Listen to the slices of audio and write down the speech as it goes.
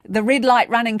The red light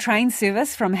running train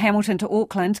service from Hamilton to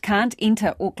Auckland can't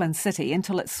enter Auckland City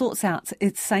until it sorts out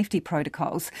its safety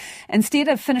protocols. Instead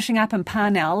of finishing up in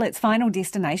Parnell, its final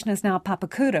destination is now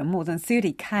Papakura, more than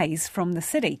 30 k's from the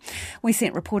city. We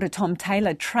sent reporter Tom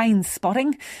Taylor train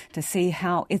spotting to see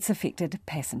how it's affected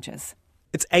passengers.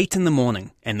 It's 8 in the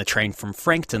morning and the train from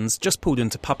Frankton's just pulled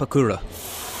into Papakura.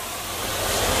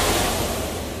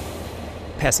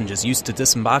 Passengers used to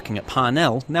disembarking at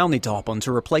Parnell now need to hop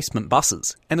onto replacement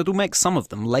buses, and it'll make some of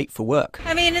them late for work.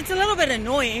 I mean, it's a little bit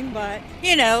annoying, but,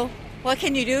 what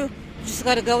can you do? Just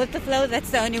got to go with the flow. That's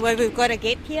the only way we've got to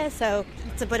get here, so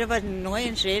it's a bit of an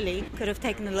annoyance, really. Could have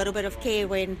taken a little bit of care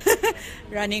when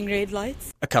running red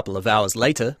lights. A couple of hours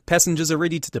later, passengers are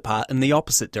ready to depart in the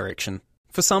opposite direction.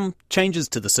 For some, changes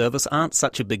to the service aren't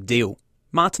such a big deal.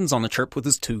 Martin's on a trip with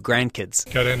his 2 grandkids.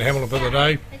 Go down to Hamilton for the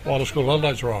day while the school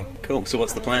holidays are on. Cool, so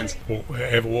what's the plans? We'll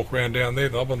have a walk around down there,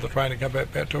 they'll on the train and come back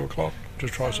about 2 o'clock to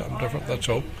try something different, that's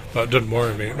all. But it didn't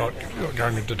worry me, not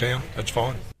going into town, that's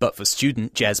fine. But for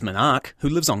student Jasmine Ark, who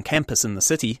lives on campus in the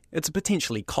city, it's a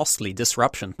potentially costly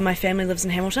disruption. My family lives in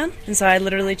Hamilton, and so I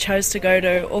literally chose to go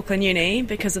to Auckland Uni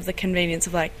because of the convenience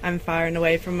of, I'm far and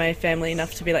away from my family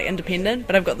enough to be, independent,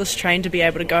 but I've got this train to be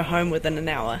able to go home within an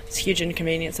hour. It's a huge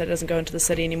inconvenience that it doesn't go into the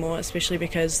city anymore, especially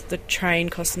because the train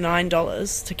costs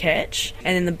 $9 to catch,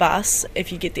 and then the bus,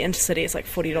 if you get the intercity, it's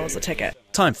 $40 a ticket.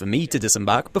 Time for me to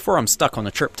disembark before I'm stuck on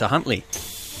a trip to Huntly.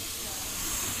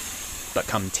 But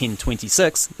come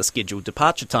 10:26, the scheduled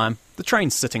departure time, the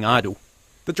train's sitting idle.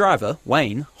 The driver,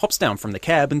 Wayne, hops down from the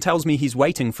cab and tells me he's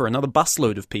waiting for another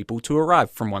busload of people to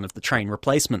arrive from one of the train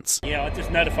replacements. Yeah, I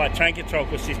just notified train control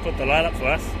because she's put the light up for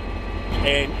us,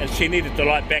 and she needed the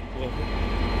light back. Well,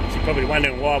 she's probably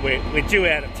wondering why we're due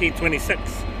out at 10:26.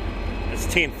 It's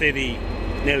 10:30,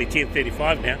 nearly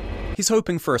 10:35 now. He's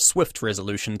hoping for a swift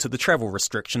resolution to the travel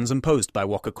restrictions imposed by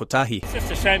Waka Kotahi. It's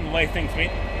just a shame the way things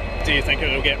went. Do you think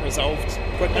it'll get resolved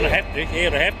quickly? It'll have to. Yeah,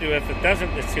 it'll have to. If it doesn't,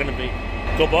 it's going to be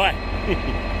goodbye.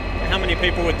 How many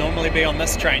people would normally be on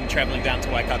this train travelling down to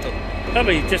Waikato?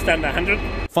 Probably just under 100.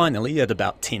 Finally, at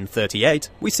about 10:38,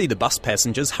 we see the bus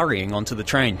passengers hurrying onto the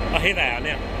train. Oh, here they are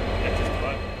now. That's just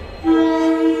right.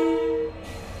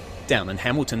 Down in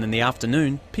Hamilton in the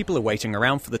afternoon, people are waiting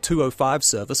around for the 2:05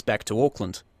 service back to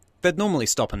Auckland. They'd normally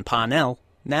stop in Parnell.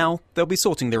 Now, they'll be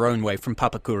sorting their own way from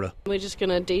Papakura. We're just going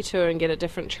to detour and get a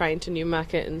different train to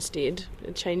Newmarket instead.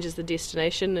 It changes the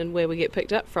destination and where we get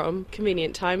picked up from.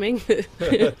 Convenient timing.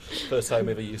 First time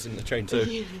ever using the train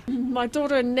too. My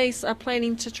daughter and niece are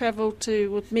planning to travel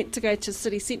we're meant to go to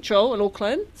City Central in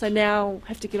Auckland, so now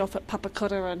have to get off at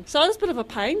Papakura. And so it's a bit of a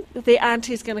pain. Their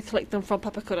auntie's going to collect them from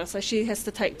Papakura, so she has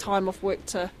to take time off work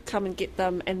to come and get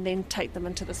them and then take them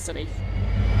into the city.